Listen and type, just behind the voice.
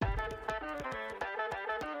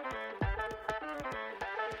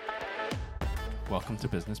Welcome to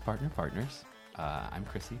Business Partner Partners. I'm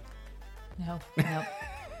Chrissy. No.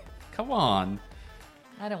 Come on.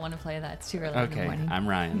 I don't want to play that. It's too early in the Okay, morning. I'm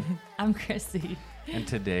Ryan. I'm Chrissy. And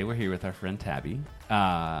today we're here with our friend Tabby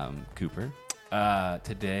Cooper.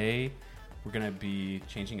 Today we're going to be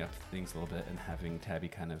changing up things a little bit and having Tabby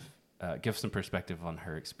kind of give some perspective on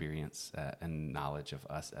her experience and knowledge of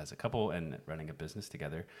us as a couple and running a business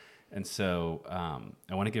together. And so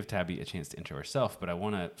I want to give Tabby a chance to intro herself, but I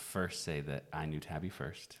want to first say that I knew Tabby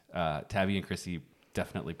first. Tabby and Chrissy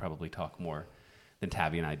definitely probably talk more than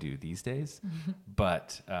Tabby and I do these days.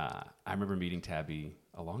 But I remember meeting Tabby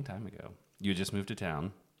a long time ago. You had just moved to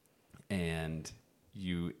town and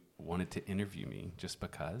you wanted to interview me just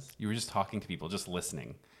because. You were just talking to people, just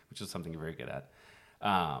listening, which is something you're very good at.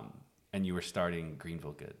 And you were starting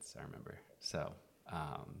Greenville Goods, I remember. So,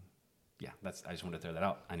 I just wanted to throw that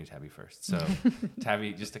out. I knew Tabby first. So,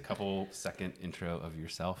 Tabby, just a couple second intro of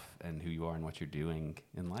yourself and who you are and what you're doing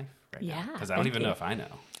in life right now. Because I don't even know if I know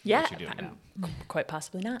what you're doing now. Quite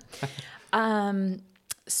possibly not.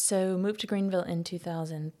 So moved to Greenville in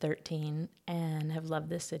 2013 and have loved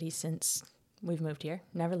this city since we've moved here,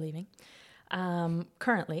 never leaving.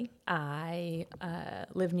 Currently, I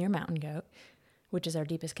live near Mountain Goat, which is our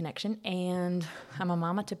deepest connection, and I'm a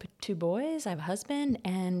mama to two boys. I have a husband,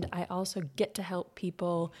 and I also get to help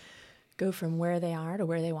people go from where they are to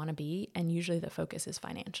where they want to be, and usually the focus is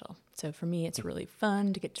financial. So for me, it's really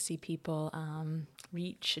fun to get to see people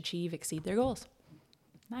reach, achieve, exceed their goals.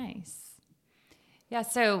 Nice. Yeah,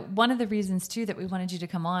 so one of the reasons, too, that we wanted you to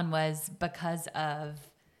come on was because of,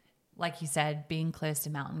 like you said, being close to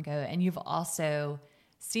Mountain Goat, and you've also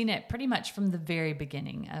seen it pretty much from the very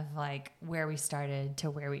beginning of like where we started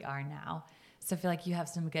to where we are now. So I feel like you have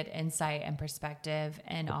some good insight and perspective.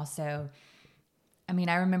 And also, I mean,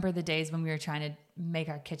 I remember the days when we were trying to make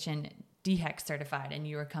our kitchen DHEC certified and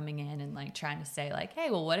you were coming in and like trying to say like,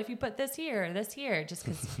 hey, well, what if you put this here or this here? Just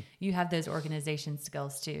because you have those organization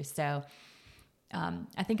skills too. So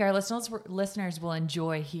I think our listeners will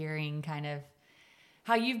enjoy hearing kind of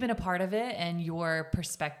how you've been a part of it and your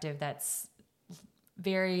perspective that's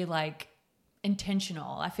very like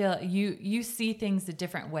intentional. I feel you see things a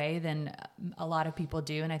different way than a lot of people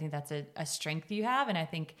do. And I think that's a strength you have. And I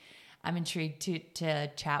think I'm intrigued to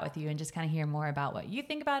chat with you and just kind of hear more about what you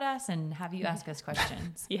think about us and have you ask us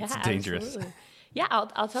questions. Yeah, It's dangerous. Absolutely. Yeah,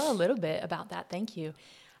 I'll tell a little bit about that. Thank you.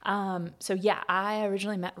 I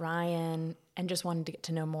originally met Ryan and just wanted to get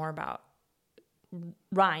to know more about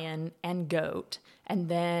Ryan and Goat, and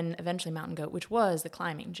then eventually Mountain Goat, which was the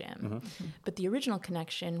climbing gym. Mm-hmm. But the original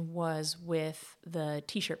connection was with the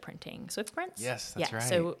t-shirt printing. Swift Prints? Yes, that's right.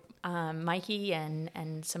 So Mikey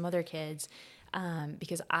and some other kids,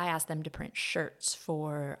 because I asked them to print shirts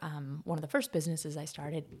for one of the first businesses I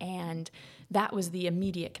started, and that was the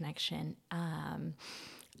immediate connection. And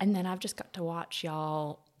then I've just got to watch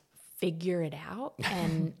y'all figure it out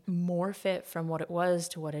and morph it from what it was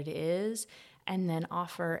to what it is, and then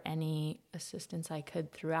offer any assistance I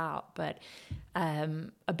could throughout. But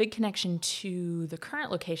a big connection to the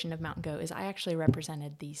current location of Mountain Goat is I actually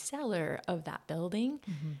represented the seller of that building.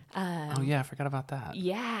 Mm-hmm. Oh, yeah, I forgot about that.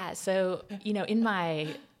 Yeah, so, in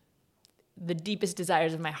the deepest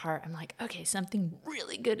desires of my heart, I'm like, okay, something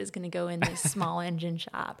really good is going to go in this small engine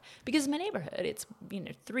shop because it's my neighborhood. It's,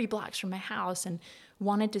 3 blocks from my house, and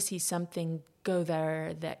wanted to see something go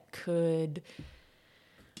there that could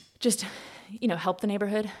just, help the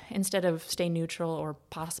neighborhood instead of stay neutral or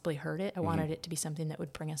possibly hurt it. I wanted it to be something that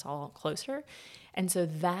would bring us all closer. And so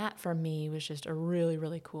that for me was just a really,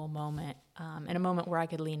 really cool moment, and a moment where I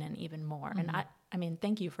could lean in even more. Mm-hmm. And I mean,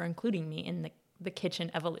 thank you for including me in the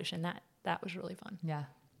kitchen evolution. That was really fun. Yeah.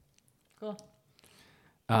 Cool.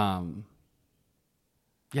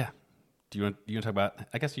 Yeah. Do you want to talk about,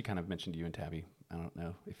 I guess you kind of mentioned you and Tabby. I don't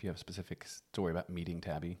know if you have a specific story about meeting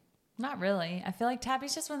Tabby. Not really. I feel like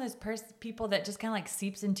Tabby's just one of those people that just kind of like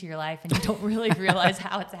seeps into your life and you don't really realize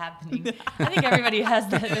how it's happening. I think everybody has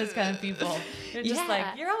those kind of people. They're just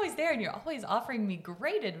like, you're always there and you're always offering me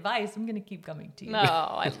great advice. I'm going to keep coming to you. No,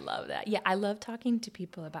 I love that. Yeah, I love talking to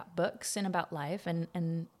people about books and about life.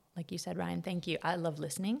 And like you said, Ryan, thank you. I love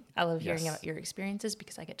listening. I love hearing about your experiences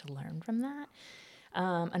because I get to learn from that.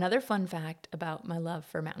 Another fun fact about my love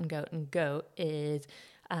for Mountain Goat and Goat is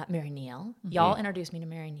Mary Neal. Mm-hmm. Y'all introduced me to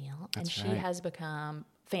Mary Neal, and she has become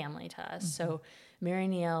family to us. Mm-hmm. So Mary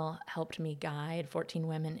Neal helped me guide 14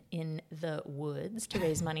 women in the woods to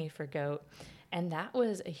raise money for Goat, and that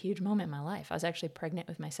was a huge moment in my life. I was actually pregnant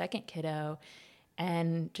with my second kiddo,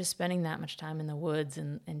 and just spending that much time in the woods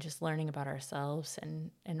and just learning about ourselves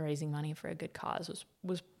and raising money for a good cause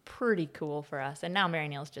was pretty cool for us. And now Mary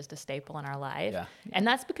Neal's just a staple in our life. Yeah. And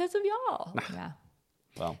that's because of y'all. Yeah.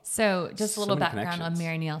 Well, So just a so little many background on connections.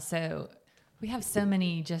 Mary Neal. So we have so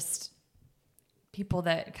many just people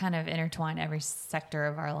that kind of intertwine every sector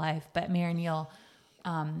of our life. But Mary Neal,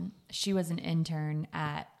 she was an intern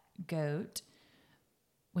at GOAT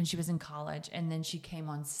when she was in college. And then she came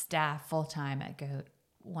on staff full time at GOAT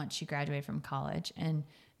once she graduated from college. And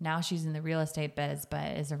now she's in the real estate biz,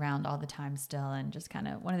 but is around all the time still. And just kind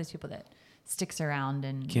of one of those people that sticks around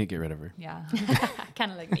and Can't get rid of her. yeah.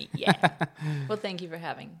 Kind of like me. Yeah. Well, thank you for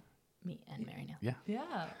having me and Mary Neal. Yeah.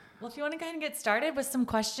 Yeah. Well, if you want to go ahead and get started with some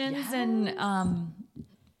questions Yes. and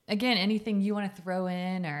again, anything you want to throw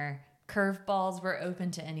in or curveballs, we're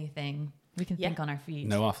open to anything. We can Yeah. think on our feet.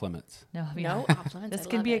 No off limits. No, No off limits. This I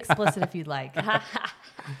can love be it. explicit if you'd like.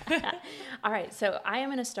 All right, so I am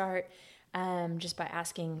going to start just by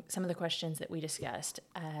asking some of the questions that we discussed,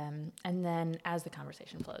 and then as the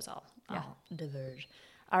conversation flows, I'll diverge.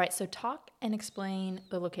 All right, so talk and explain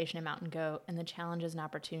the location of Mountain Goat and the challenges and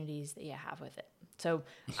opportunities that you have with it. So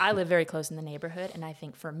I live very close in the neighborhood, and I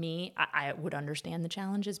think for me, I would understand the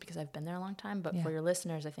challenges because I've been there a long time. But Yeah. for your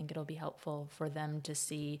listeners, I think it'll be helpful for them to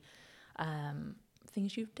see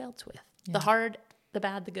things you've dealt with: Yeah. the hard, the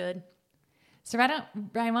bad, the good. So Ryan,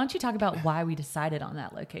 why don't you talk about why we decided on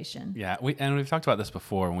that location? Yeah, we've talked about this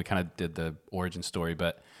before when we kind of did the origin story,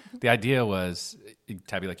 but the idea was,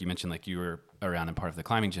 Tabby, like you mentioned, like you were around and part of the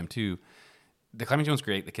climbing gym too. The climbing gym was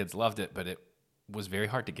great. The kids loved it, but it was very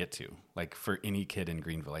hard to get to, like for any kid in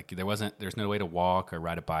Greenville. Like there's no way to walk or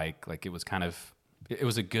ride a bike. Like it was it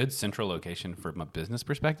was a good central location from a business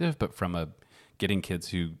perspective, but from getting kids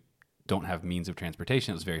who don't have means of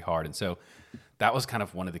transportation, it was very hard. And so that was kind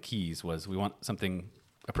of one of the keys was we want something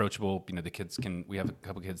approachable. You know, we have a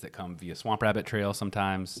couple kids that come via Swamp Rabbit Trail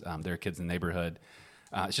sometimes. There are kids in the neighborhood.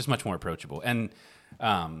 It's just much more approachable. And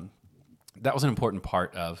that was an important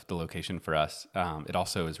part of the location for us. It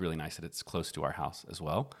also is really nice that it's close to our house as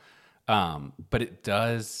well. But it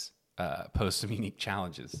does pose some unique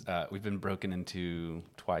challenges. We've been broken into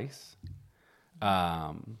twice.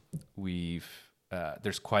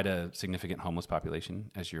 There's quite a significant homeless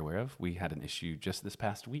population, as you're aware of. We had an issue just this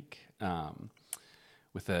past week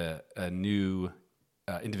with a new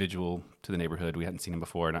individual to the neighborhood. We hadn't seen him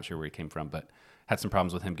before, not sure where he came from, but had some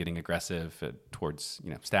problems with him getting aggressive towards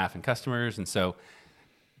staff and customers. And so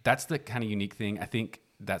that's the kind of unique thing. I think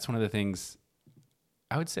that's one of the things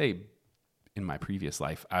I would say in my previous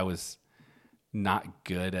life, I was not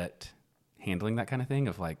good at handling that kind of thing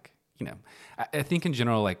of like, I think in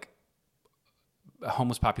general, like, a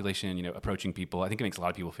homeless population, approaching people, I think it makes a lot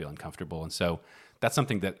of people feel uncomfortable. And so that's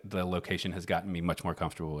something that the location has gotten me much more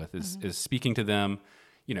comfortable with is speaking to them,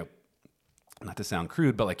 not to sound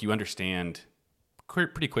crude, but like you understand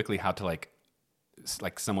pretty quickly how to like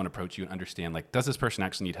someone approach you and understand, like, does this person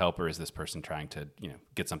actually need help or is this person trying to,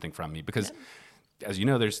 get something from me? Because as you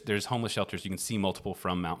know, there's homeless shelters. You can see multiple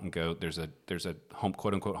from Mountain Goat. There's a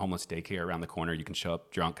quote unquote homeless daycare around the corner. You can show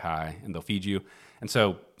up drunk, high, and they'll feed you. And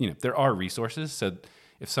so, there are resources. So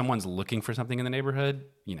if someone's looking for something in the neighborhood,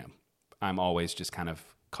 I'm always just kind of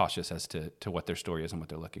cautious as to what their story is and what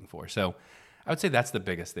they're looking for. So I would say that's the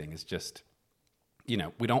biggest thing is just, we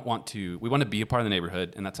want to be a part of the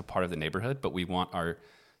neighborhood, and that's a part of the neighborhood, but we want our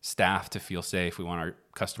staff to feel safe. We want our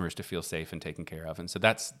customers to feel safe and taken care of. And so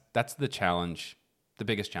that's the challenge. The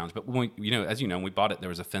biggest challenge. But when as when we bought it, there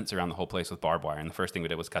was a fence around the whole place with barbed wire. And the first thing we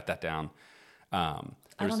did was cut that down. I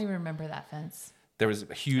don't even remember that fence. There was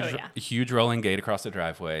a huge rolling gate across the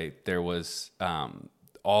driveway. There was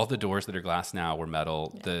all the doors that are glass now were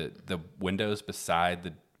metal. Yeah. The windows beside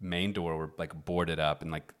the main door were like boarded up and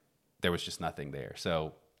like there was just nothing there.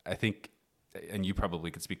 So I think, and you probably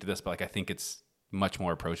could speak to this, but like I think it's much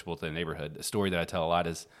more approachable to the neighborhood. A story that I tell a lot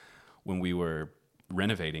is when we were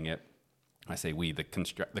renovating it, I say we, the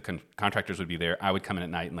contractors would be there. I would come in at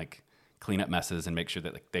night and like clean up messes and make sure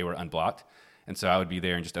that like they were unblocked. And so I would be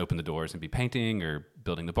there and just open the doors and be painting or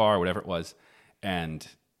building the bar, or whatever it was. And,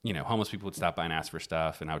 homeless people would stop by and ask for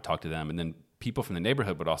stuff and I would talk to them. And then people from the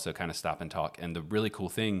neighborhood would also kind of stop and talk. And the really cool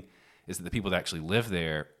thing is that the people that actually live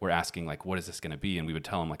there were asking like, what is this going to be? And we would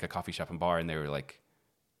tell them like a coffee shop and bar. And they were like,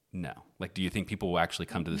 no. Like, do you think people will actually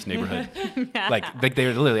come to this neighborhood? like they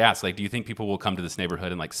would literally ask, like, do you think people will come to this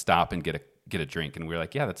neighborhood and like stop and get a drink? And we were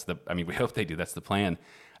like, yeah, we hope they do. That's the plan.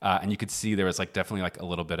 And you could see there was like definitely like a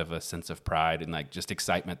little bit of a sense of pride and like just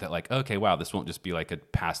excitement that like, okay, wow, this won't just be like a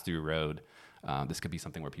pass through road. This could be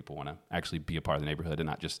something where people want to actually be a part of the neighborhood and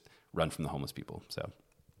not just run from the homeless people. So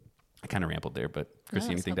I kind of rambled there, but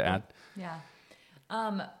Chrissy, anything to add? Yeah.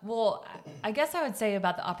 Well, I guess I would say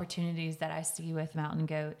about the opportunities that I see with Mountain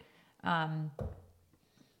Goat. Not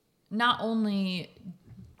only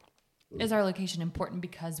is our location important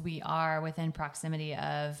because we are within proximity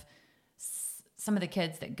of some of the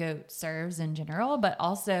kids that GOAT serves in general, but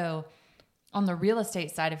also on the real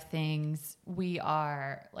estate side of things, we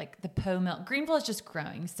are like the Poe Mill. Greenville is just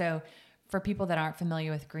growing. So for people that aren't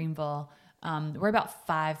familiar with Greenville, we're about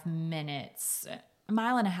 5 minutes, a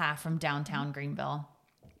mile and a half from downtown Greenville,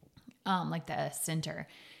 like the center.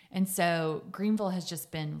 And so Greenville has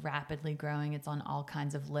just been rapidly growing. It's on all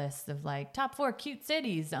kinds of lists of like top 4 cute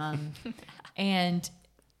cities. And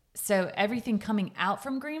so everything coming out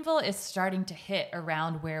from Greenville is starting to hit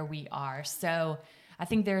around where we are. So I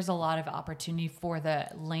think there's a lot of opportunity for the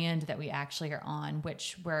land that we actually are on,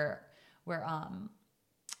 which we're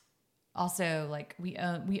also like we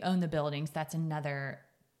own the buildings. That's another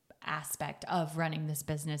aspect of running this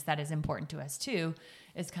business that is important to us too,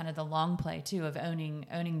 is kind of the long play too of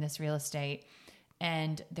owning this real estate.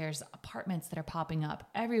 And there's apartments that are popping up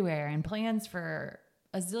everywhere and plans for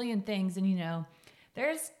a zillion things. And, you know,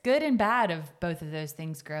 there's good and bad of both of those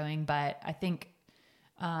things growing. But I think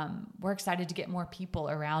we're excited to get more people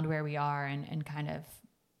around where we are and kind of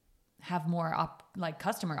have more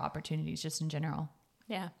customer opportunities just in general.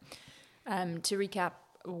 Yeah. To recap,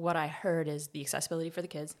 what I heard is the accessibility for the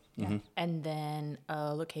kids, and then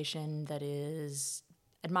a location that is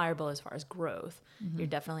admirable as far as growth. You're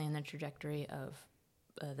definitely in the trajectory of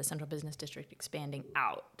the Central Business District expanding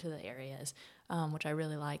out to the areas, which I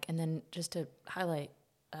really like. And then just to highlight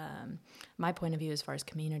my point of view as far as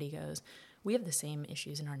community goes, we have the same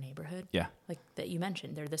issues in our neighborhood. Yeah. Like that you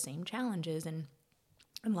mentioned, they're the same challenges. And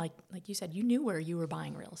like you said, you knew where you were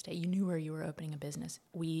buying real estate. You knew where you were opening a business.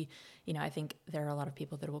 I think there are a lot of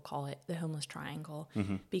people that will call it the homeless triangle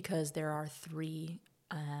because there are three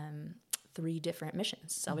different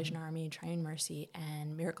missions: Salvation Army, Triune Mercy,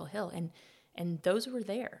 and Miracle Hill. And those were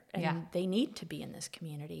there, and they need to be in this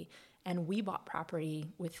community. And we bought property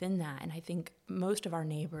within that. And I think most of our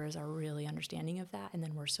neighbors are really understanding of that. And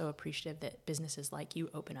then we're so appreciative that businesses like you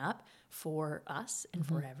open up for us and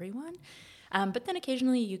for everyone. But then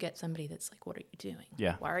occasionally you get somebody that's like, what are you doing?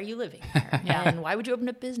 Yeah. Why are you living there? And why would you open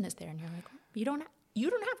a business there? And you're like, you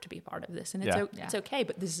don't have to be a part of this. And it's okay,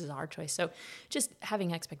 but this is our choice. So just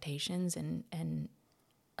having expectations and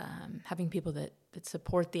having people that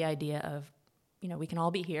support the idea of, you know, we can all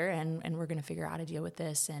be here and we're going to figure out how to deal with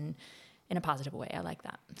this and in a positive way. I like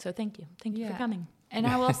that. So thank you. Thank you for coming. And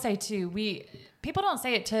I will say too, people don't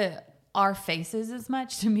say it to our faces as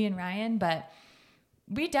much, to me and Ryan, but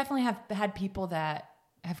we definitely have had people that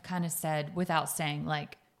have kind of said without saying,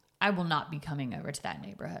 like, I will not be coming over to that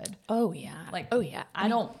neighborhood. Oh yeah. I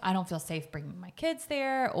don't feel safe bringing my kids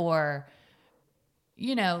there, or,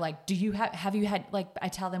 you know, like, have you had, like, I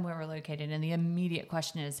tell them where we're located and the immediate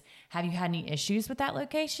question is, have you had any issues with that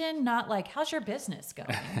location? Not like, how's your business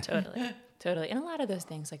going? Totally. And a lot of those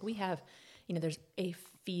things, like we have, you know,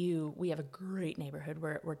 we have a great neighborhood.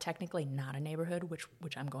 We're technically not a neighborhood,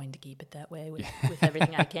 which I'm going to keep it that way with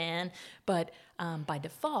everything I can. But by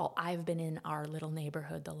default, I've been in our little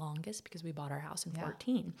neighborhood the longest because we bought our house in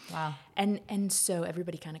 14. Wow. And so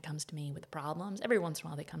everybody kind of comes to me with problems. Every once in a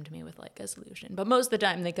while they come to me with like a solution, but most of the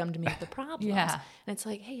time they come to me with the problems. And it's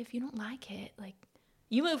like, hey, if you don't like it, like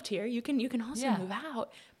you moved here, you can also move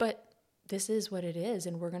out. But this is what it is,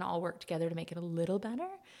 and we're going to all work together to make it a little better.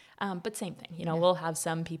 But same thing, you know, we'll have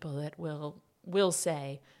some people that will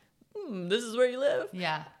say, this is where you live.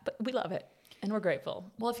 Yeah. But we love it, and we're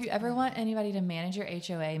grateful. Well, if you ever want anybody to manage your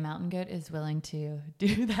HOA, Mountain Goat is willing to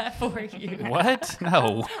do that for you. What?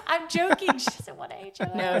 No. I'm joking. She doesn't want an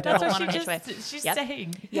HOA. No, that's don't what want she an HOA. she's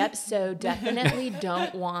saying. Yep. So definitely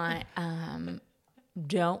don't want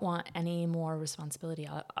any more responsibility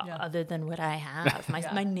other than what I have.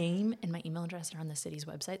 My name and my email address are on the city's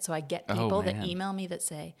website. So I get people that email me that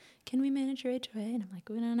say, can we manage your HOA? And I'm like,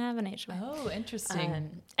 we don't have an HOA. Oh,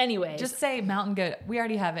 interesting. Anyways. Just say Mountain Goat. We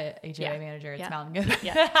already have a HOA manager. It's Mountain Goat.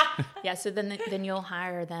 Yeah. So then you'll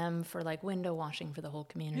hire them for like window washing for the whole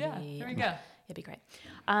community. Yeah, there we go. It'd be great.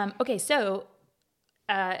 Okay. So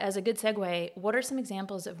as a good segue, what are some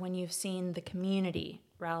examples of when you've seen the community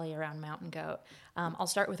rally around Mountain Goat? I'll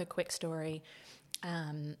start with a quick story.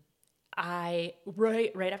 I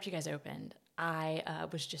right after you guys opened, I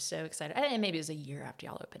was just so excited. And maybe it was a year after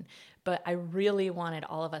y'all opened, but I really wanted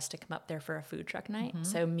all of us to come up there for a food truck night. Mm-hmm.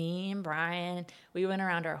 So me and Brian, we went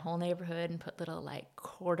around our whole neighborhood and put little like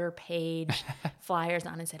quarter-page flyers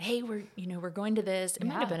on and said, "Hey, we're going to this." It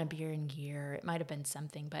might have been a beer and gear. It might have been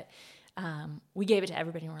something, but we gave it to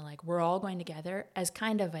everybody and we're like, we're all going together as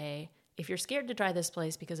kind of a, if you're scared to try this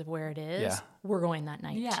place because of where it is, we're going that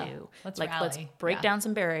night too. Let's rally. Let's break down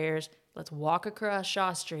some barriers. Let's walk across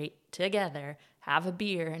Shaw Street together have a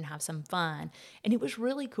beer and have some fun. And it was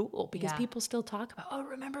really cool because Yeah. people still talk about, oh,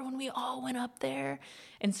 remember when we all went up there?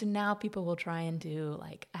 And so now people will try and do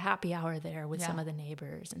like a happy hour there with some Yeah. of the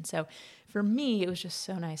neighbors. And so for me, it was just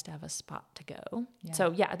so nice to have a spot to go. Yeah.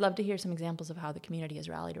 So yeah, I'd love to hear some examples of how the community has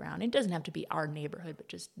rallied around. It doesn't have to be our neighborhood, but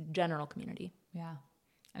just general community. Yeah.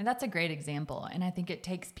 I mean, that's a great example. And I think it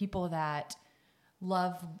takes people that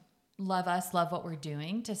love us, love what we're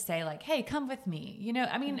doing to say like, hey, come with me. You know,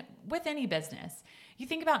 I mean, with any business, you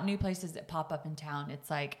think about new places that pop up in town. It's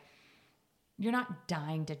like, you're not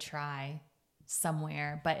dying to try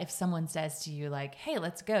somewhere, but if someone says to you like, hey,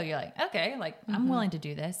 let's go, you're like, okay, like I'm willing to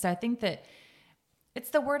do this. So I think that it's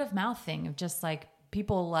the word of mouth thing of just like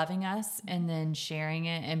people loving us and then sharing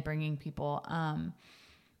it and bringing people.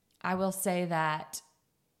 I will say that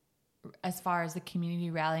as far as the community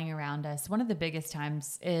rallying around us, one of the biggest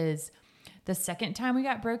times is the second time we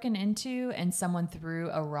got broken into and someone threw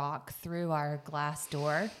a rock through our glass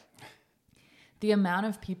door. The amount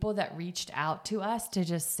of people that reached out to us to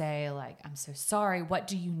just say like, I'm so sorry. What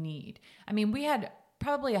do you need? I mean, we had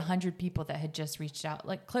probably 100 people that had just reached out,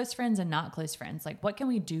 like close friends and not close friends. Like, what can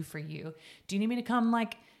we do for you? Do you need me to come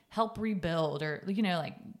like help rebuild? Or, you know,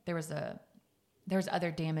 like there was other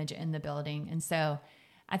damage in the building. And so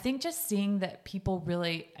I think just seeing that people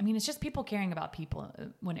really, I mean, it's just people caring about people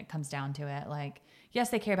when it comes down to it. Like, yes,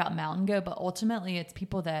 they care about Mountain Goat, but ultimately it's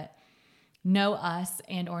people that know us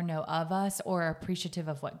and or know of us or are appreciative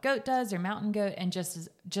of what Goat does or Mountain Goat and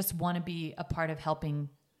just want to be a part of helping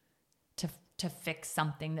to fix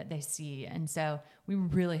something that they see. And so we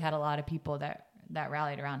really had a lot of people that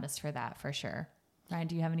rallied around us for that, for sure. Ryan,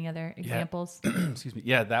 do you have any other examples? Excuse me.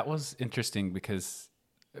 Yeah, that was interesting because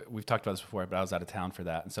we've talked about this before, but I was out of town for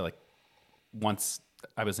that. And so like once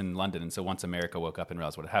I was in London. And so once America woke up and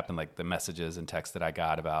realized what had happened, like the messages and texts that I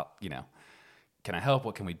got about, you know, can I help?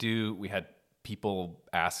 What can we do? We had people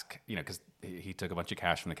ask, you know, cause he took a bunch of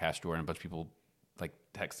cash from the cash drawer and a bunch of people like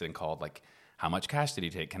texted and called like, how much cash did he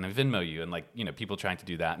take? Can I Venmo you? And like, you know, people trying to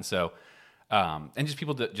do that. And so, and just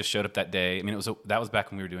people that just showed up that day. I mean, that was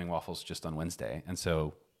back when we were doing waffles just on Wednesday. And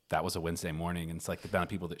so that was a Wednesday morning. And it's like the amount of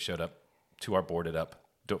people that showed up to our boarded up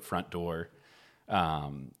front door,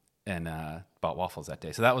 and bought waffles that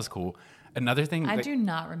day. So that was cool. Another thing. I do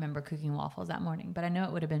not remember cooking waffles that morning, but I know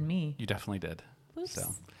it would have been me. You definitely did. Oops.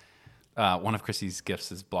 So one of Chrissy's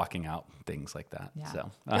gifts is blocking out things like that. Yeah.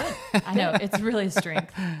 So I know it's really a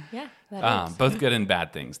strength. Yeah. That is. both good and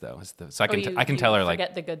bad things though. So I can tell her like,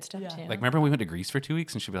 forget the good stuff too. like, remember we went to Greece for 2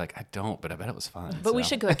 weeks and she'd be like, I don't, but I bet it was fun. But we So,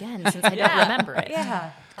 should go again since I don't remember it.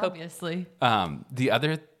 Yeah, obviously. the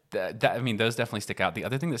other, I mean, those definitely stick out. The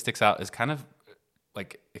other thing that sticks out is kind of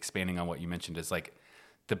like expanding on what you mentioned is like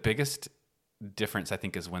the biggest difference I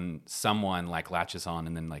think is when someone like latches on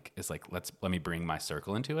and then like is like, let me bring my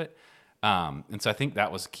circle into it. And so I think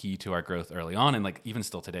that was key to our growth early on and like even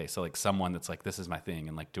still today. So like someone that's like, this is my thing.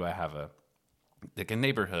 And like, do I have a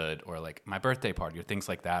neighborhood or like my birthday party or things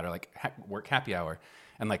like that, or like work happy hour.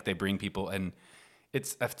 And like, they bring people and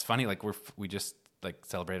it's funny. Like we just like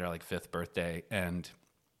celebrated our like 5th birthday, and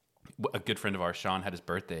a good friend of ours, Sean, had his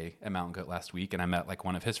birthday at Mountain Goat last week. And I met like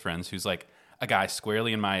one of his friends who's like a guy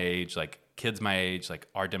squarely in my age, like kids my age, like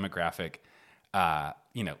our demographic,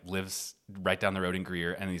 you know, lives right down the road in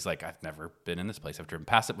Greer. And he's like, I've never been in this place. I've driven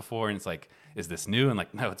past it before. And it's like, is this new? And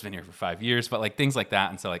like, no, it's been here for 5 years, but like things like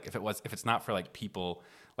that. And so like, if it's not for like people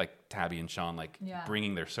like Tabby and Sean, like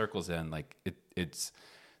bringing their circles in, like it's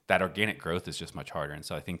that organic growth is just much harder. And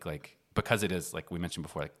so I think like, because it is like we mentioned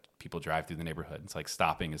before, like people drive through the neighborhood. It's like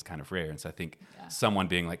stopping is kind of rare. And so I think someone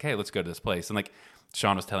being like, hey, let's go to this place. And like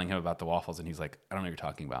Sean was telling him about the waffles and he's like, I don't know what you're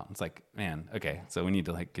talking about. It's like, man, okay. So we need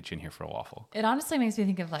to like get you in here for a waffle. It honestly makes me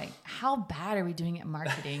think of like, how bad are we doing at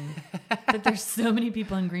marketing that there's so many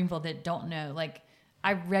people in Greenville that don't know. Like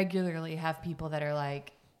I regularly have people that are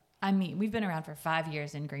like, we've been around for 5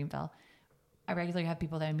 years in Greenville. I regularly have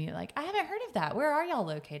people that I meet like, I haven't heard of that. Where are y'all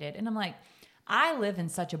located? And I'm like, I live in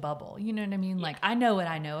such a bubble. You know what I mean? Yeah. Like I know what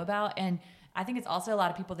I know about. And I think it's also a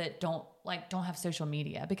lot of people that don't have social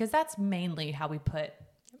media, because that's mainly how we put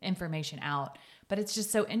information out. But it's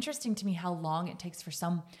just so interesting to me how long it takes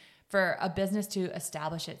for a business to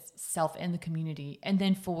establish itself in the community, and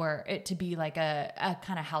then for it to be like a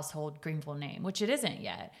kind of household Greenville name, which it isn't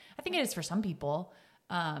yet. I think it is for some people.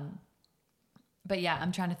 But yeah,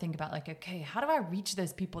 I'm trying to think about like, okay, how do I reach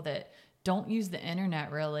those people that don't use the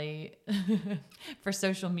internet really for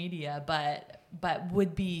social media, but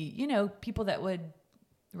would be, you know, people that would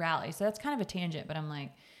rally. So that's kind of a tangent, but I'm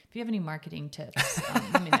like, if you have any marketing tips,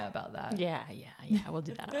 let me know about that. Yeah. We'll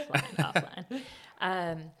do that offline.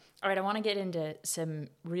 All right. I want to get into some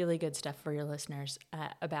really good stuff for your listeners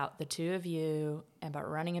about the two of you,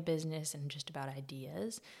 about running a business, and just about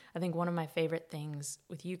ideas. I think one of my favorite things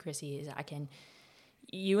with you, Chrissy, is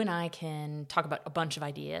you and I can talk about a bunch of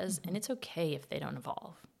ideas, and it's okay if they don't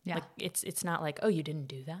evolve. Yeah. Like it's not like, oh, you didn't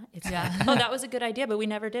do that. It's Yeah. like, oh, that was a good idea, but we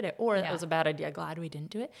never did it. Or that was a bad idea. Glad we didn't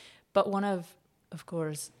do it. But one of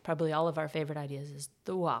course, probably all of our favorite ideas is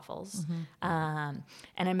the waffles. And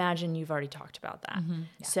I imagine you've already talked about that.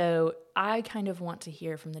 Yeah. So I kind of want to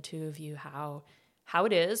hear from the two of you how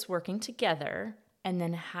it is working together, and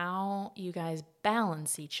then how you guys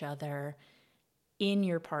balance each other in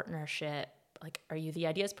your partnership. Like, are you the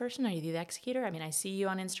ideas person? Are you the executor? I mean, I see you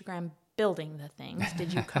on Instagram building the things.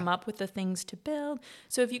 Did you come up with the things to build?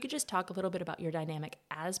 So if you could just talk a little bit about your dynamic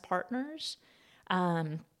as partners,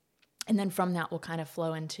 and then from that we'll kind of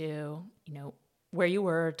flow into, where you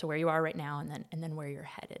were to where you are right now, and then where you're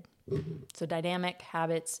headed. So dynamic,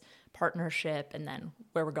 habits, partnership, and then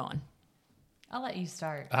where we're going. I'll let you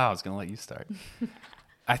start. Oh, I was going to let you start.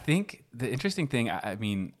 I think the interesting thing, I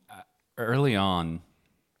mean, early on,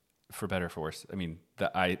 for better or for worse, I mean,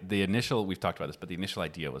 the initial, we've talked about this, but the initial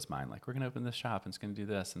idea was mine. Like, we're going to open this shop, and it's going to do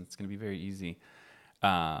this, and it's going to be very easy.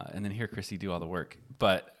 And then hear Chrissy do all the work.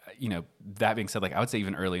 But, that being said, like, I would say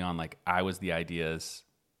even early on, like, I was the ideas,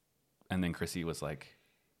 and then Chrissy was like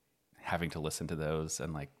having to listen to those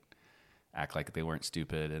and like act like they weren't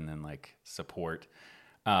stupid, and then like support.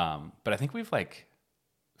 But I think we've like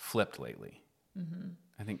flipped lately.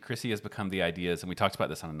 I think Chrissy has become the ideas, and we talked about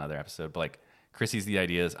this on another episode, but like, Chrissy's the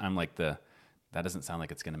ideas. I'm like that doesn't sound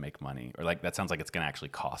like it's going to make money, or like, that sounds like it's going to actually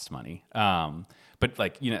cost money. But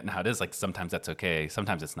like, how it is, like, sometimes that's okay.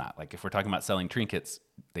 Sometimes it's not. Like, if we're talking about selling trinkets,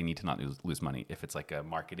 they need to not lose money. If it's like a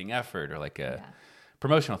marketing effort or like a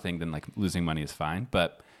promotional thing, then like losing money is fine.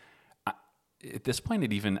 But at this point,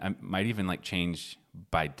 I might even like change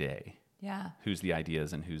by day. Yeah. Who's the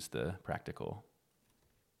ideas and who's the practical.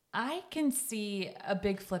 I can see a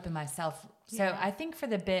big flip in myself. So I think for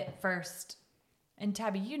the first, and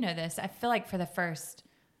Tabby, you know this, I feel like for the first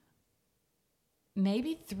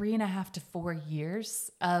maybe 3.5 to 4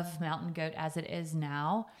 years of Mountain Goat as it is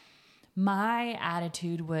now, my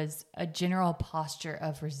attitude was a general posture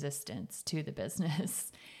of resistance to the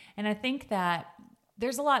business. And I think that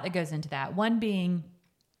there's a lot that goes into that. One being,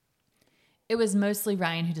 it was mostly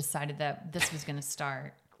Ryan who decided that this was going to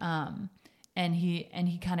start. And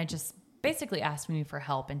he kind of just basically asked me for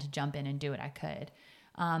help and to jump in and do what I could.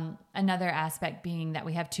 Another aspect being that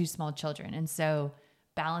we have 2 small children. And so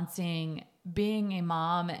balancing being a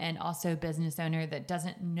mom and also business owner that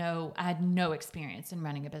doesn't know, I had no experience in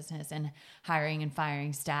running a business and hiring and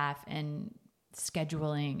firing staff and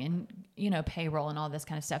scheduling and, payroll and all this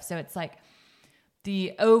kind of stuff. So it's like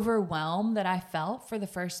the overwhelm that I felt for the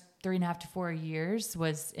first 3.5 to 4 years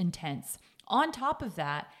was intense. On top of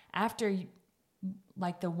that, after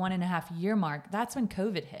like the 1.5 year mark, that's when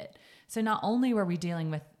COVID hit. So not only were we dealing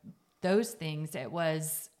with those things, it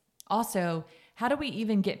was also, how do we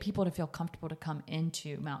even get people to feel comfortable to come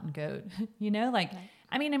into Mountain Goat?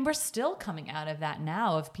 I mean, and we're still coming out of that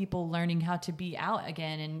now, of people learning how to be out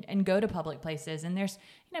again and go to public places. And there's,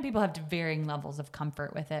 people have varying levels of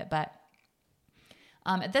comfort with it. But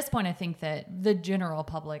at this point, I think that the general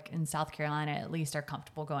public in South Carolina at least are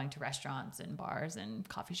comfortable going to restaurants and bars and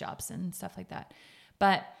coffee shops and stuff like that.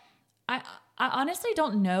 But I honestly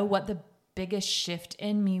don't know what the biggest shift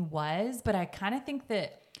in me was, but I kind of think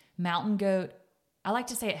that Mountain Goat, I like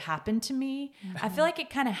to say it happened to me. I feel like it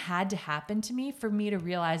kind of had to happen to me for me to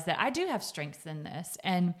realize that I do have strengths in this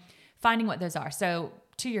and finding what those are. So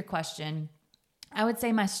to your question, I would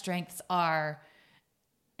say my strengths are,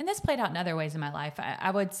 and this played out in other ways in my life.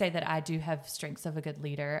 I would say that I do have strengths of a good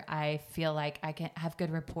leader. I feel like I can have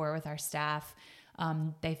good rapport with our staff.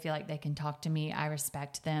 They feel like they can talk to me. I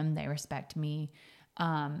respect them. They respect me.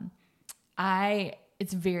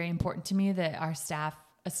 It's very important to me that our staff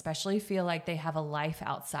especially feel like they have a life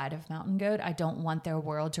outside of Mountain Goat. I don't want their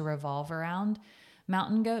world to revolve around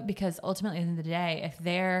Mountain Goat, because ultimately at the end of the day, if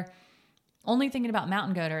they're only thinking about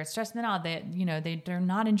Mountain Goat or stressing them out, that they're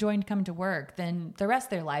not enjoying coming to work, then the rest of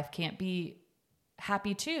their life can't be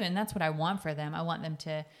happy too. And that's what I want for them. I want them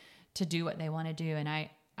to do what they want to do. And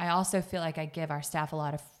I also feel like I give our staff a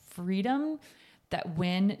lot of freedom, that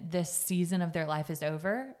when this season of their life is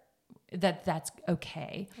over, that's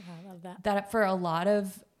okay. Oh, I love that. That for a lot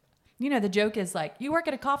of, the joke is like, you work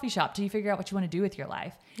at a coffee shop till you figure out what you want to do with your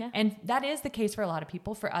life. Yeah. And that is the case for a lot of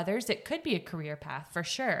people. For others, it could be a career path for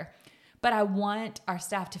sure. But I want our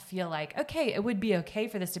staff to feel like, okay, it would be okay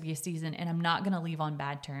for this to be a season and I'm not going to leave on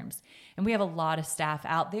bad terms. And we have a lot of staff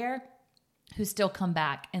out there who still come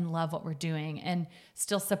back and love what we're doing and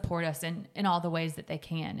still support us in all the ways that they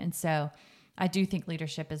can. And so I do think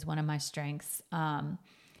leadership is one of my strengths.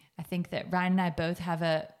 I think that Ryan and I both have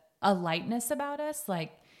a lightness about us.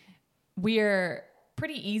 Like, we're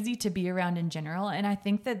pretty easy to be around in general. And I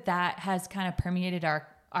think that has kind of permeated our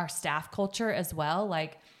staff culture as well.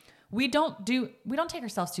 Like, we don't take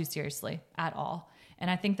ourselves too seriously at all.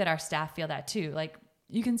 And I think that our staff feel that too. Like,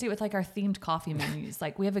 you can see it with like our themed coffee menus.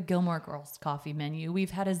 Like, we have a Gilmore Girls coffee menu.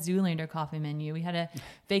 We've had a Zoolander coffee menu. We had a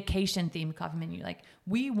vacation themed coffee menu. Like,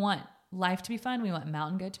 we want life to be fun. We want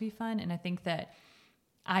Mountain Goat to be fun. And I think that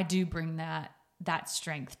I do bring that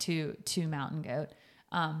strength to Mountain Goat.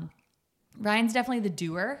 Ryan's definitely the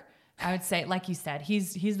doer. I would say, like you said,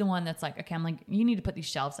 he's the one that's like, okay, I'm like, you need to put these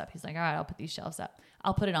shelves up. He's like, all right, I'll put these shelves up.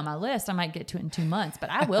 I'll put it on my list. I might get to it in 2 months, but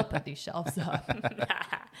I will put these shelves up.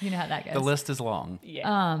 You know how that goes. The list is long.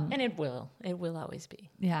 Yeah. And it will always be.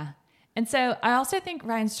 Yeah. And so I also think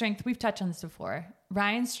Ryan's strength, we've touched on this before.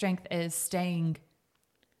 Ryan's strength is staying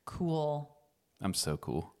cool. I'm so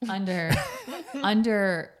cool.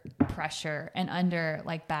 Under pressure and under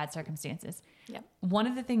like bad circumstances. Yep. One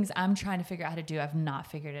of the things I'm trying to figure out how to do, I've not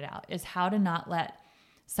figured it out, is how to not let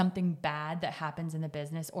something bad that happens in the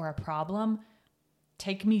business or a problem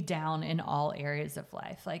take me down in all areas of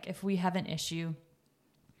life. Like, if we have an issue,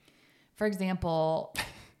 for example,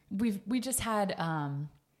 we just had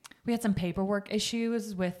we had some paperwork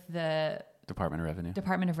issues with the Department of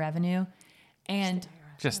Revenue. And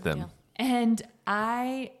Just them. And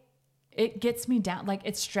it gets me down, like,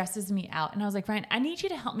 it stresses me out. And I was like, Ryan, I need you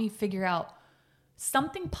to help me figure out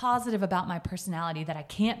something positive about my personality that I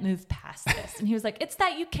can't move past this. And he was like, it's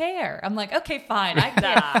that you care. I'm like, okay, fine.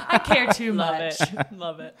 I care too much.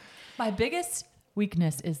 Love it. My biggest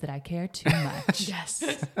weakness is that I care too much. Yes.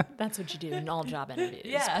 That's what you do in all job interviews.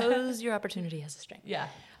 Yeah. Pose your opportunity as a strength. Yeah.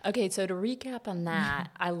 Okay, so to recap on that,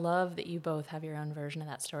 I love that you both have your own version of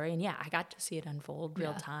that story. And yeah, I got to see it unfold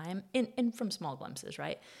real time and from small glimpses,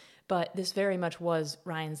 right? But this very much was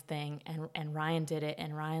Ryan's thing, and Ryan did it,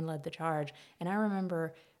 and Ryan led the charge. And I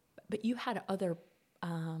remember, but you had other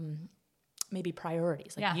maybe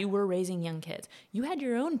priorities. Like, you were raising young kids. You had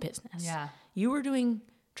your own business. Yeah. You were doing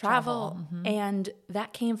travel. And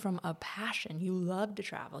that came from a passion. You loved to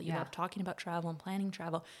travel. You loved talking about travel and planning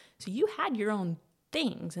travel. So you had your own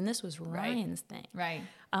things, and this was Ryan's thing. Right.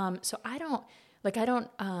 So I don't,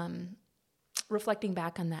 reflecting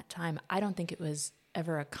back on that time, I don't think it was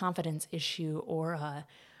ever a confidence issue or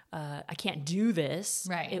I can't do this.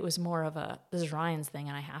 Right. It was more of this is Ryan's thing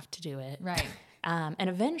and I have to do it. Right. And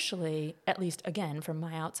eventually, at least again, from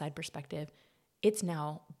my outside perspective, it's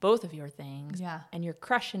now both of your things. Yeah. And you're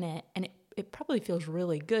crushing it. And it probably feels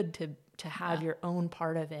really good to have your own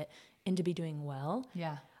part of it and to be doing well.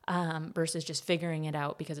 Yeah. Versus just figuring it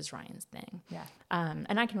out because it's Ryan's thing. Yeah.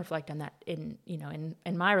 And I can reflect on that in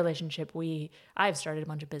my relationship. I've started a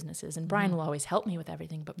bunch of businesses, and Brian will always help me with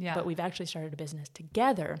everything, but we've actually started a business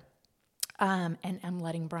together. And I'm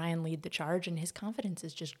letting Brian lead the charge, and his confidence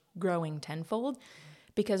is just growing tenfold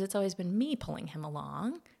because it's always been me pulling him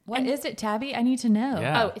along. What is it, Tabby? I need to know.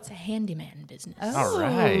 Yeah. Oh, it's a handyman business. All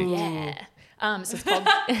right. Yeah. So it's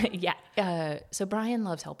called, so Brian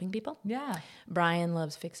loves helping people. Yeah. Brian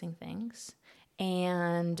loves fixing things.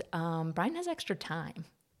 And Brian has extra time,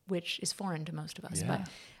 which is foreign to most of us. Yeah.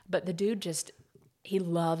 But the dude he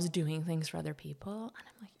loves doing things for other people. And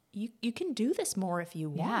I'm like, you can do this more if you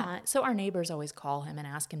want. Yeah. So our neighbors always call him and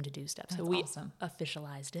ask him to do stuff. So we awesome.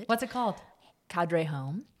 officialized it. What's it called? Cadre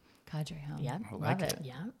Home. Cadre Home. Yeah. I like it.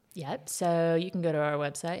 Yeah. Yeah. So you can go to our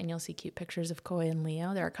website and you'll see cute pictures of Coy and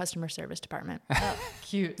Leo. They're our customer service department. Oh,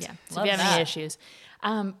 cute. Yeah. So Love if you have that. any issues.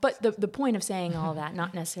 But the point of saying all of that,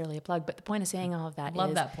 not necessarily a plug, but the point of saying all of that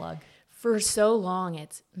Love is that plug. for so long,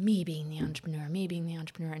 it's me being the entrepreneur,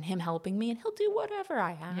 and him helping me, and he'll do whatever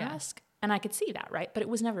I ask. And I could see that, right? But it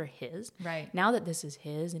was never his. Right. Now that this is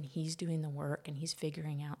his and he's doing the work and he's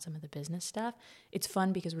figuring out some of the business stuff, it's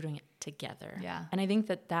fun because we're doing it together. Yeah. And I think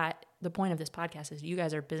that the point of this podcast is you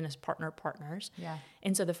guys are business partners. Yeah.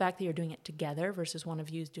 And so the fact that you're doing it together versus one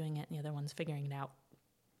of you is doing it and the other one's figuring it out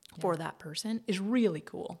for that person is really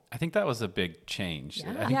cool. I think that was a big change.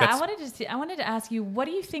 Yeah. I think I that's, wanted to ask you, what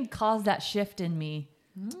do you think caused that shift in me?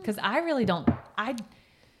 Because I really don't. I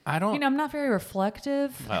don't. I'm not very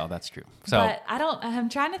reflective. Well, that's true. So, But I'm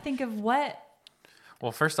trying to think of what.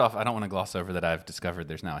 well, first off, I don't want to gloss over that I've discovered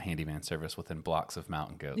there's now a handyman service within blocks of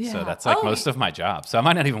Mountain Goat. Yeah. So that's like Oh. most of my job. So I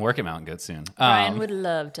might not even work at Mountain Goat soon. Brian would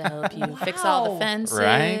love to help you fix all the Wow. fences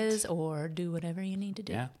Right? or do whatever you need to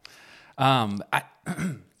do. Yeah.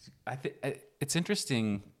 I think it's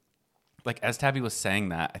interesting. Like as Tabby was saying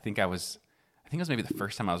that, I think it was maybe the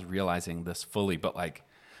first time I was realizing this fully. But like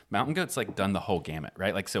Mountain Goat's like done the whole gamut,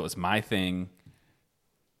 right? Like so it was my thing.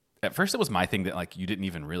 At first, it was my thing that like you didn't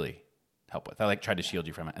even really help with. I like tried to shield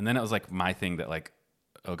you from it, and then it was like my thing that like,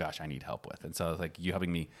 oh gosh, I need help with. And so I was like, you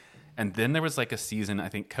helping me. And then there was like a season, I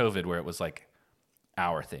think COVID, where it was like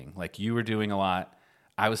our thing. Like you were doing a lot.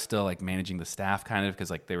 I was still like managing the staff kind of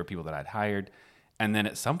because like they were people that I'd hired. And then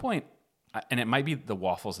at some point, and it might be the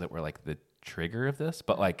waffles that were like the trigger of this,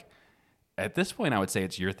 but like at this point, I would say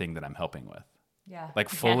it's your thing that I'm helping with. Yeah. Like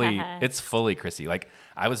fully, it's fully Chrissy. Like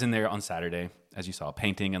I was in there on Saturday, as you saw,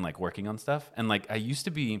 painting and like working on stuff. And like it used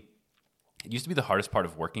to be the hardest part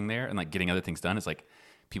of working there and like getting other things done is like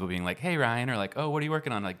people being like, hey Ryan, or like, oh, what are you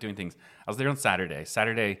working on? Like doing things. I was there on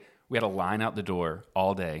Saturday. We had a line out the door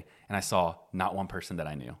all day and I saw not one person that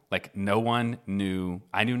I knew. Like no one knew,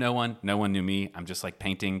 I knew no one knew me. I'm just like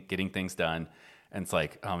painting, getting things done. And it's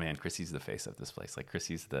like, oh man, Chrissy's the face of this place. Like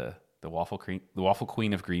Chrissy's the waffle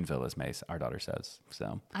queen of Greenville, as Mace, our daughter, says.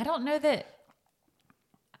 So I don't know that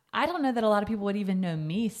a lot of people would even know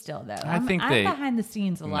me still though. I'm behind the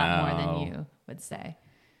scenes a lot more than you would say.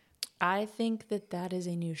 I think that is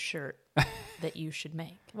a new shirt that you should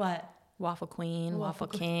make. What? Waffle Queen, Waffle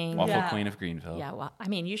King. Waffle Queen of Greenville. Yeah, well, I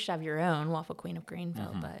mean, you should have your own Waffle Queen of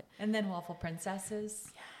Greenville, but... And then Waffle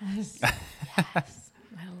Princesses. Yes. Yes.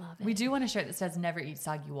 I love it. We do want a shirt that says never eat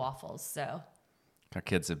soggy waffles, so... Our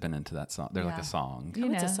kids have been into that song. They're like a song. You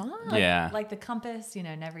know, it's a song? Yeah. Like the compass,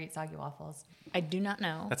 never eat soggy waffles. I do not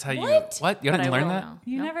know. That's how What? What? You didn't learn that?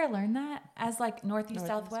 You No. never learned that as like Northeast,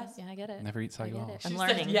 Southwest? Yeah, I get it. Never eat soggy I get waffles. it. I'm She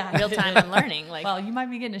learning. said, yeah. Real time, I'm learning. Like, Well, you might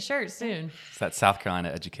be getting a shirt soon. It's that South Carolina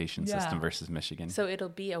education Yeah. system versus Michigan. so it'll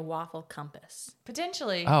be a waffle compass.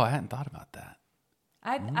 Potentially. Oh, I hadn't thought about that.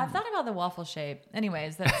 I've thought about the waffle shape.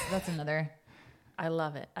 Anyways, that's another. I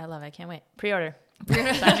love it. I can't wait. Pre-order. Sign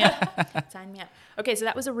me up. Sign me up. Okay, so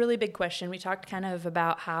that was a really big question. We talked kind of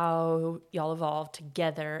about how y'all evolved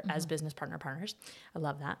together as business partners. I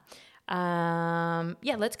love that.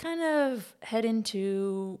 Yeah, let's kind of head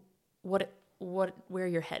into where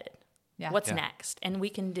you're headed. Yeah. What's next? And we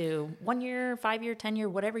can do 1 year, 5 year, 10 year,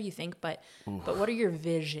 whatever you think. But what are your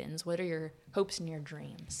visions? What are your hopes and your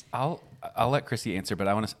dreams? I'll let Chrissy answer, but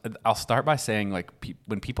I'll start by saying like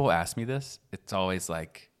when people ask me this, it's always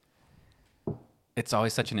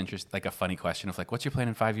such an interest, like a funny question of like, what's your plan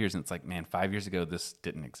in 5 years? And it's like, man, 5 years ago, this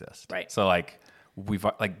didn't exist. Right. So like we've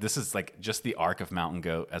like, this is like just the arc of Mountain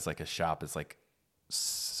Goat as like a shop is like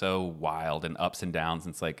so wild and ups and downs.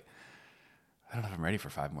 And it's like, I don't know if I'm ready for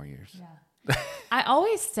 5 more years. Yeah. I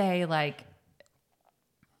always say like,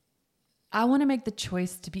 I want to make the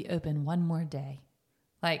choice to be open one more day.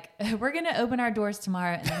 Like we're going to open our doors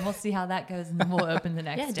tomorrow and then we'll see how that goes. And then we'll open the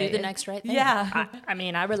next day. Do the next right thing. Yeah. I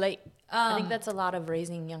mean, I relate. I think that's a lot of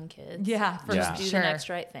raising young kids. Yeah, for Yeah. Do sure. the next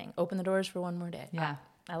right thing. Open the doors for one more day. Yeah.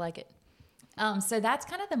 I like it. So that's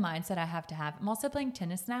kind of the mindset I have to have. I'm also playing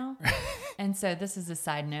tennis now. And so this is a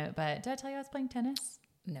side note, but did I tell you I was playing tennis?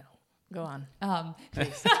 No. Go on.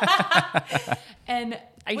 And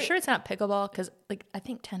Are you sure it's not pickleball? Because like I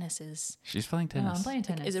think tennis is. She's playing no, tennis. I'm playing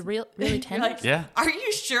tennis. Is it really tennis? Yeah. Are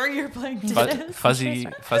you sure you're playing tennis? Fuzzy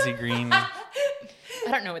green. I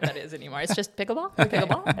don't know what that is anymore. It's just pickleball.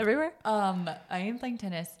 Pickleball everywhere. I am playing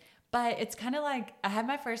tennis, but it's kind of like I had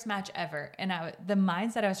my first match ever, and the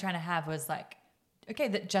mindset I was trying to have was like,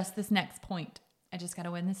 okay, just this next point. I just got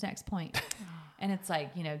to win this next point. And it's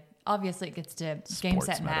like, obviously it gets to game, Sports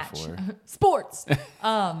set, match. metaphor. Sports.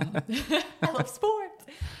 I love sports.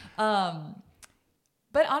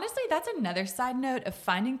 But honestly, that's another side note of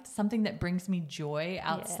finding something that brings me joy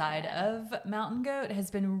outside of Mountain Goat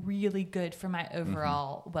has been really good for my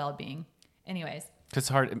overall well-being. Anyways. It's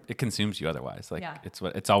hard. It consumes you otherwise. Like Yeah.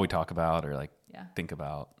 it's all we talk about or like Yeah. think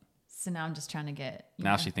about. So now I'm just trying to get.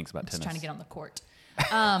 Now she thinks about I'm just tennis. trying to get on the court.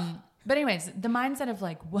 But anyways, the mindset of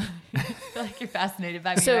like, what, I feel like you're fascinated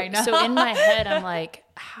by me right now. So in my head, I'm like,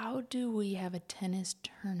 how do we have a tennis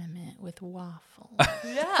tournament with waffles?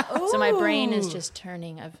 Yeah. So my brain is Ooh. just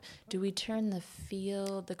turning do we turn the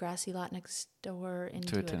field, the grassy lot next door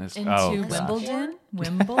into To a tennis. into Oh, gosh.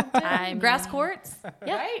 Wimbledon. I Grass mean- courts.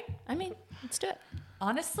 Yeah. Right. I mean, let's do it.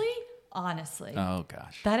 Honestly, Oh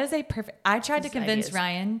gosh. that is a perfect. I tried to These convince ideas.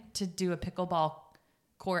 Ryan to do a pickleball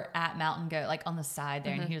court at Mountain Goat, like on the side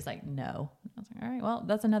there, and he was like, "No." I was like, "All right, well,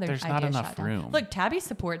 that's another." There's idea not enough shot down." room. Look, Tabby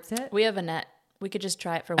supports it. We have a net. We could just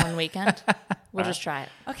try it for one weekend. We'll just try it.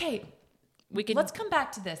 Okay, We could. let's come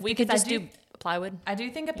back to this. We because could just I do plywood. I do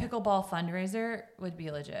think a pickleball fundraiser would be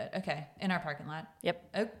legit. Okay, in our parking lot.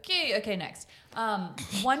 Yep. Okay, next.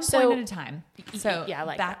 One So- point at a time. So Yeah, I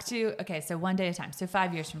like back to, so one day at a time. So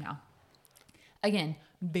 5 years from now. Again,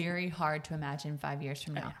 very hard to imagine 5 years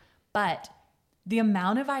from now. yeah. But the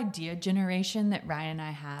amount of idea generation that Ryan and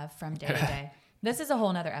I have from day to day, this is a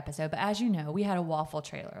whole nother episode. But as you know, we had a waffle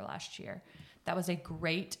trailer last year. That was a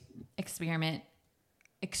great experiment,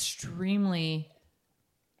 extremely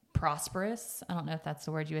prosperous. I don't know if that's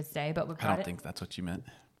the word you would say, but we I brought don't it think that's what you meant.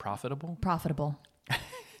 Profitable? profitable.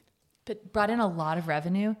 But brought in a lot of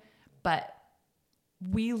revenue, but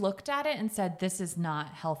we looked at it and said, this is not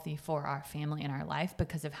healthy for our family and our life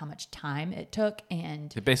because of how much time it took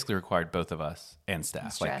and It basically required both of us and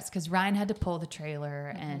staff. stress. Because Ryan had to pull the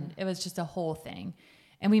trailer and it was just a whole thing.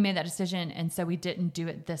 And we made that decision. And so we didn't do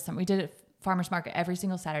it this summer. We did it farmers market every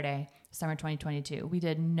single Saturday, summer 2022. We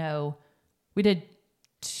did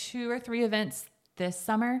 2 or 3 events this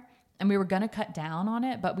summer and we were going to cut down on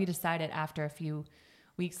it, but we decided after a few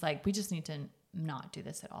weeks, like we just need to not do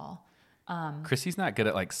this at all. Chrissy's not good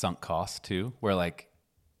at like sunk costs too, where like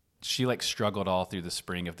she like struggled all through the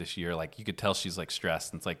spring of this year. Like you could tell she's like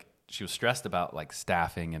stressed. And it's like she was stressed about like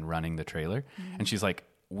staffing and running the trailer. And she's like,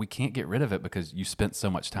 we can't get rid of it because you spent so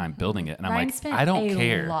much time building it. And I'm Ryan like, spent I don't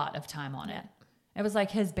care. a lot of time on it. It was like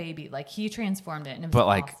his baby. Like he transformed it. And it was But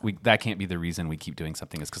like awesome. that can't be the reason we keep doing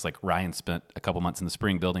something, is because like Ryan spent a couple months in the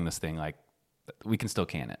spring building this thing. Like we can still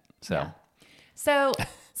can it. So Yeah.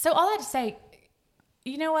 So all that to say,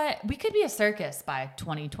 you know what? We could be a circus by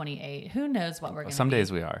 2028. Who knows what we're going to some be.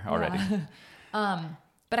 days we are already.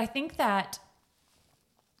 But I think that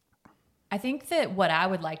what I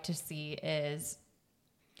would like to see is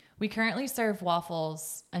we currently serve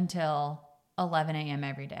waffles until 11 a.m.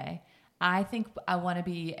 every day. I think I want to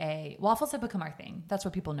be waffles have become our thing. That's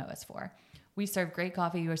what people know us for. We serve great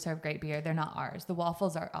coffee. We serve great beer. They're not ours. The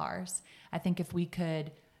waffles are ours. I think if we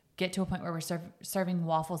could get to a point where we're serving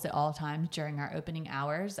waffles at all times during our opening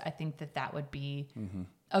hours, I think that would be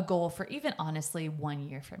a goal for even honestly 1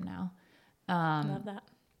 year from now. Love that.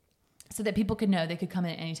 So that people could know they could come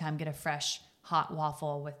in at any time, get a fresh hot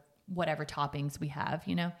waffle with whatever toppings we have,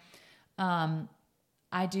 you know?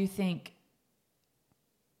 I do think,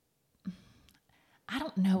 I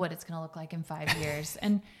don't know what it's going to look like in 5 years.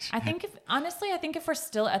 And I think if we're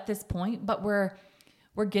still at this point, but we're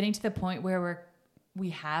getting to the point where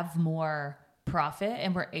we have more profit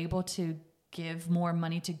and we're able to give more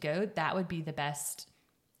money to go, that would be the best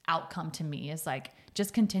outcome to me, is like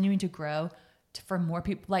just continuing to grow for more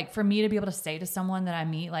people. Like for me to be able to say to someone that I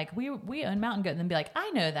meet, like we own Mountain Goat, and then be like,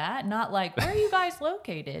 I know that, not like, where are you guys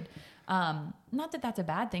located? Not that that's a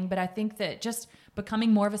bad thing, but I think that just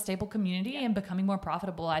becoming more of a stable community and becoming more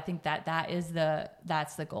profitable, I think that's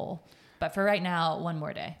the goal. But for right now, 1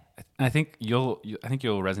 more day. And I think you'll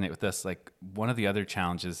resonate with this. Like one of the other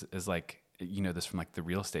challenges is like, you know, this from like the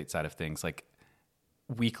real estate side of things, like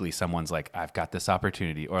weekly someone's like, I've got this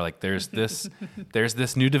opportunity, or like there's this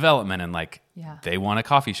new development and like Yeah. they want a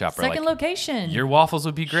coffee shop, or Second like location. your waffles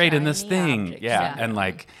would be great in this Shiny thing. objects. Yeah. Yeah. And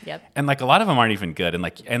like, Yep. and like a lot of them aren't even good. And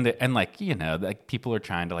like, and like, you know, like people are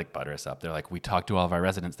trying to like butter us up. They're like, we talked to all of our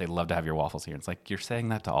residents. They'd love to have your waffles here. And it's like, you're saying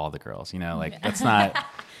that to all the girls, you know, like that's not,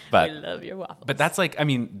 but I love your waffles. But that's like, I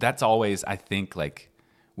mean, that's always, I think, like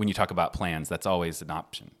when you talk about plans, that's always an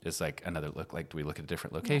option. It's like another look. Like, do we look at a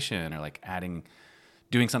different location, or like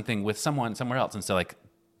doing something with someone somewhere else? And so like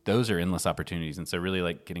those are endless opportunities. And so really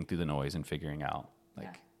like getting through the noise and figuring out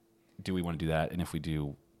like, do we want to do that? And if we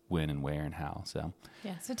do, when and where and how? So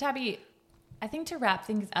yeah. So Tabby, I think to wrap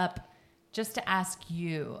things up, just to ask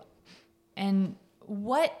you, and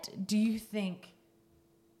what do you think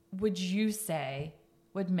would you say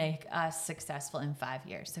would make us successful in 5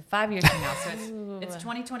 years? So 5 years from now, so it's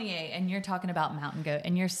 2028, and you're talking about Mountain Goat,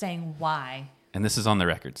 and you're saying why. and this is on the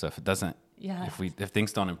record. So if it doesn't, Yeah. if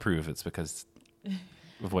things don't improve, it's because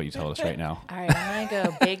of what you told us right now. All right, I'm going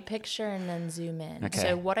to go big picture and then zoom in. Okay.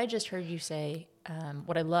 So what I just heard you say,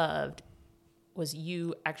 what I loved was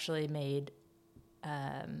you actually made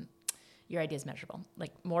your ideas measurable,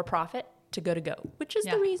 like more profit to go, which is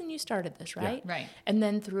Yeah. the reason you started this, right? Right. And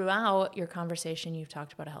then throughout your conversation, you've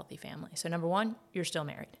talked about a healthy family. So number 1, you're still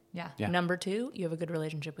married. Yeah. Yeah. Number 2, you have a good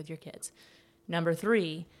relationship with your kids. Number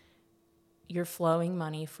 3, you're flowing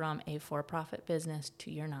money from a for-profit business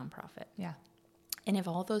to your nonprofit. Yeah. And if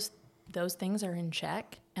all those things are in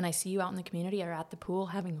check, and I see you out in the community or at the pool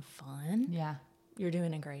having fun, Yeah. you're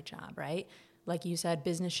doing a great job, right? Like you said,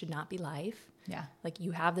 business should not be life. Yeah. Like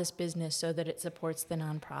you have this business so that it supports the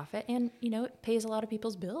nonprofit, and you know it pays a lot of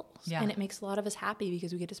people's bills, Yeah. and it makes a lot of us happy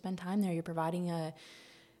because we get to spend time there. You're providing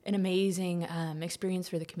an amazing experience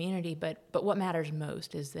for the community. But what matters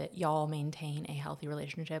most is that y'all maintain a healthy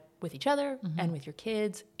relationship with each other and with your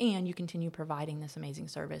kids, and you continue providing this amazing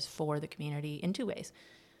service for the community in 2 ways.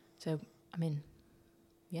 So, I mean,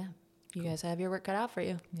 yeah, you guys have your work cut out for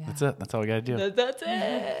you. Yeah. That's it. That's all we got to do. That's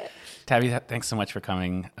it. Tabby, thanks so much for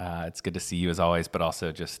coming. It's good to see you as always, but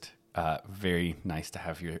also just very nice to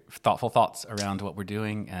have your thoughtful thoughts around what we're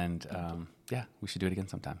doing. And yeah, we should do it again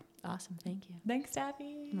sometime. Awesome. Thank you. Thanks,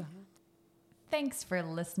 Tabby. Thanks for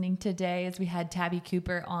listening today as we had Tabby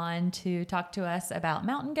Cooper on to talk to us about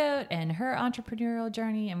Mountain Goat and her entrepreneurial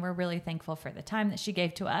journey. And we're really thankful for the time that she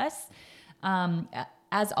gave to us.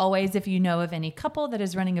 As always, if you know of any couple that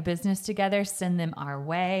is running a business together, send them our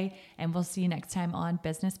way. And we'll see you next time on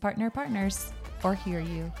Business Partner Partners, or hear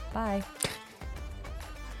you. Bye.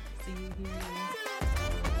 See you, hear you.